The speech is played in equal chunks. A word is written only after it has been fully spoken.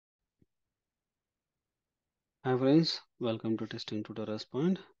Hi friends, welcome to Testing Tutorials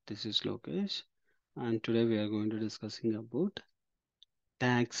Point. This is Lokesh, and today we are going to discussing about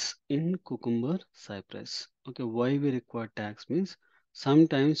tags in Cucumber Cypress. Okay, why we require tags means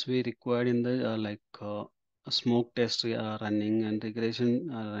sometimes we require in the a smoke test running and regression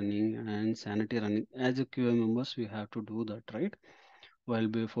running and sanity running. As a QA members, we have to do that, right? While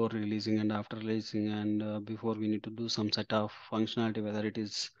before releasing and after releasing and before we need to do some set of functionality whether it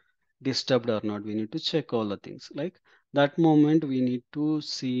is disturbed or not, we need to check all the things like that moment. We need to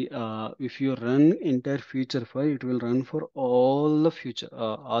see if you run entire feature file, it will run for all the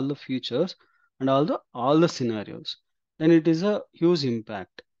features and all the scenarios. Then it is a huge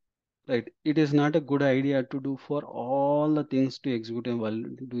impact, right? It is not a good idea to do for all the things to execute while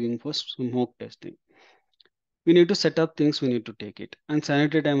doing for smoke testing. We need to set up things, we need to take it, and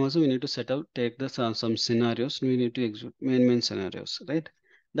sanity time also we need to set up take the some scenarios, we need to execute main scenarios, right?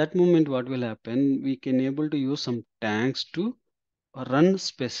 That moment what will happen, we can able to use some tags to run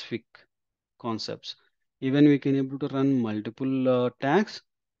specific concepts. Even we can able to run multiple tags,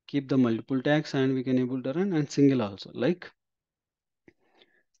 keep the multiple tags, and we can able to run and single also, like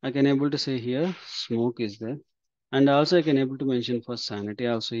I can able to say here smoke is there, and also I can able to mention for sanity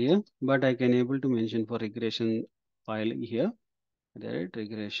also here, but I can able to mention for regression file here, right?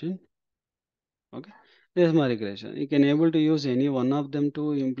 Regression. Okay, there's my regression. You can able to use any one of them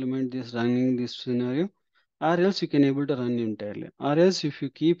to implement this running this scenario, or else you can able to run entirely, or else if you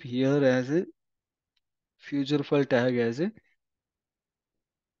keep here as a future file tag as a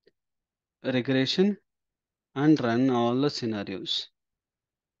regression and run all the scenarios.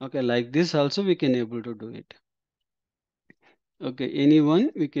 Okay, like this also we can able to do it. Okay, anyone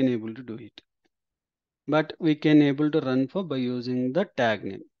we can able to do it, but we can able to run for by using the tag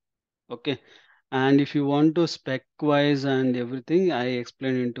name. Okay, and if you want to spec wise and everything, I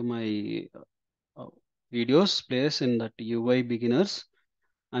explained into my uh, videos place in that UI beginners,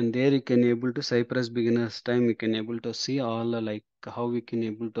 and there you can able to Cypress beginners time you can able to see all the, like how we can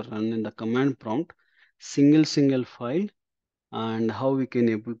able to run in the command prompt single file, and how we can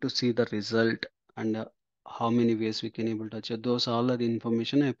able to see the result, and how many ways we can able to achieve those, all are the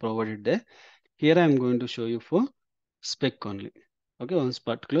information I provided there. Here I am going to show you for spec only. Okay, on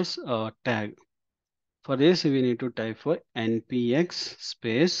particular tag. For this we need to type for npx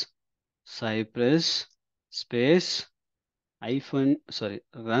space Cypress space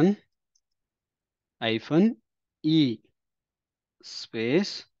run hyphen e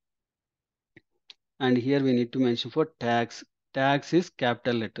space, and here we need to mention for tags. Tags is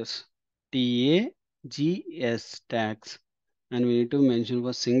capital letters tags tags, and we need to mention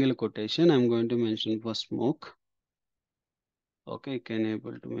for single quotation. I'm going to mention for smoke. Okay, you can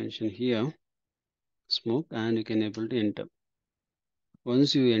able to mention here smoke, and you can able to enter.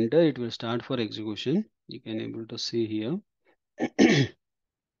 Once you enter, it will start for execution. You can able to see here. It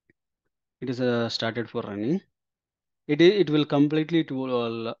is started for running. It will completely, it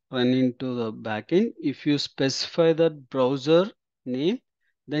will run into the backend. If you specify that browser name,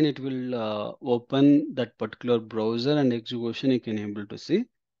 then it will open that particular browser and execution you can able to see.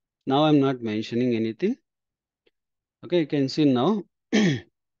 Now I'm not mentioning anything. Okay, you can see now.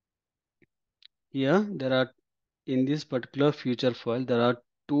 Here there are, in this particular future file there are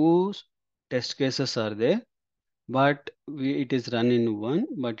two test cases are there, but it is run in one,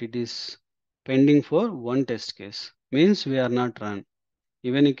 but it is pending for one test case, means we are not run.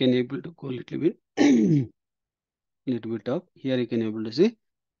 Even you can able to go little bit little bit up. Here you can able to see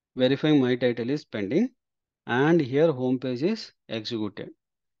verifying my title is pending, and here home page is executed.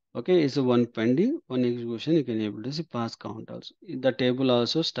 Okay, it's a one pending, one execution. You can able to see pass count also. The table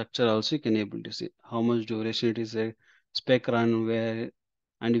also structure also you can able to see how much duration it is a spec run where,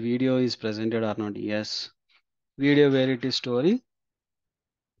 and video is presented or not. Yes, video where it is storing.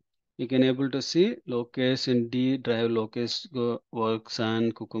 You can able to see Lokesh in D drive, Lokesh works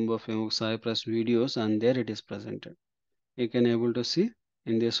and Cucumber framework Cypress videos, and there it is presented. You can able to see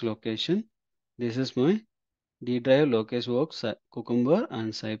in this location. This is my D drive, Lokesh works, Cucumber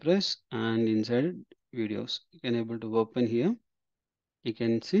and Cypress, and inside videos. You can able to open here. You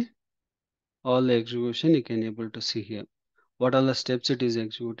can see all the execution. You can able to see here. What are the steps it is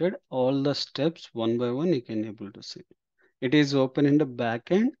executed? All the steps one by one you can able to see. It is open in the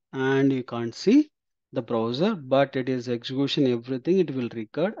backend and you can't see the browser, but it is execution everything. It will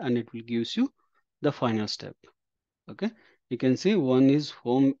record and it will gives you the final step. Okay, you can see one is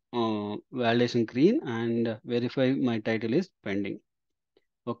home validation green, and verify my title is pending.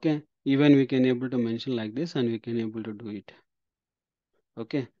 Okay, even we can able to mention like this and we can able to do it.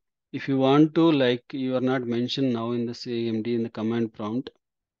 Okay, if you want to, like you are not mentioned now in the CMD in the command prompt,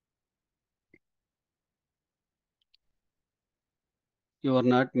 you are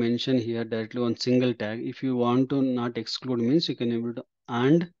not mentioned here directly on single tag. If you want to not exclude means you can able to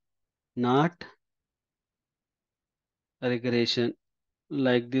and not regression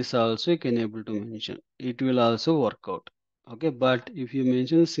like this also you can able to mention. It will also work out. Okay, but if you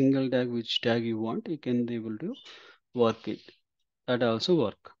mention single tag which tag you want, you can able to work it. That also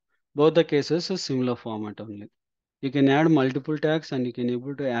work. Both the cases a similar format only. You can add multiple tags and you can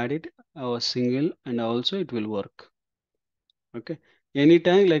able to add it a single and also it will work. Okay.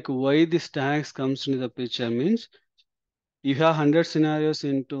 Anytime like why this tags comes into the picture means you have 100 scenarios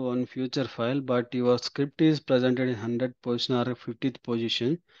into one future file, but your script is presented in 100th position or 50th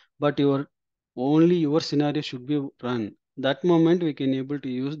position, but your scenario should be run. That moment we can able to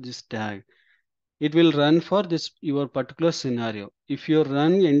use this tag. It will run for this your particular scenario. If you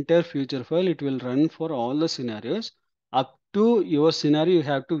run entire future file, it will run for all the scenarios. Up to your scenario, you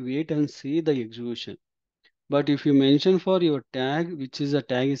have to wait and see the execution. But if you mention for your tag, which is a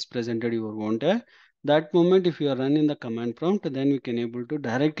tag is presented your own tag, that moment if you are running the command prompt, then we can able to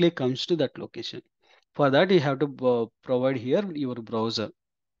directly comes to that location. For that you have to provide here your browser.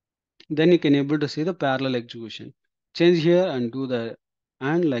 Then you can able to see the parallel execution. Change here and do the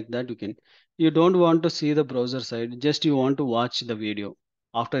and like that you can. You don't want to see the browser side, just you want to watch the video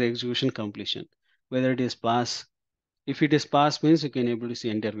after execution completion. Whether it is pass, if it is pass means you can able to see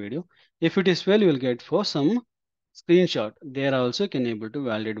entire video. If it is fail, you will get for some screenshot. There also can able to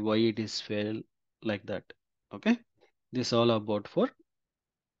validate why it is fail like that. Okay. This all about for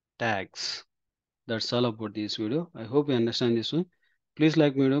tags. That's all about this video. I hope you understand this one. Please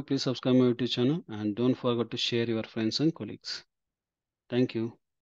like my video, please subscribe my YouTube channel and don't forget to share your friends and colleagues. Thank you.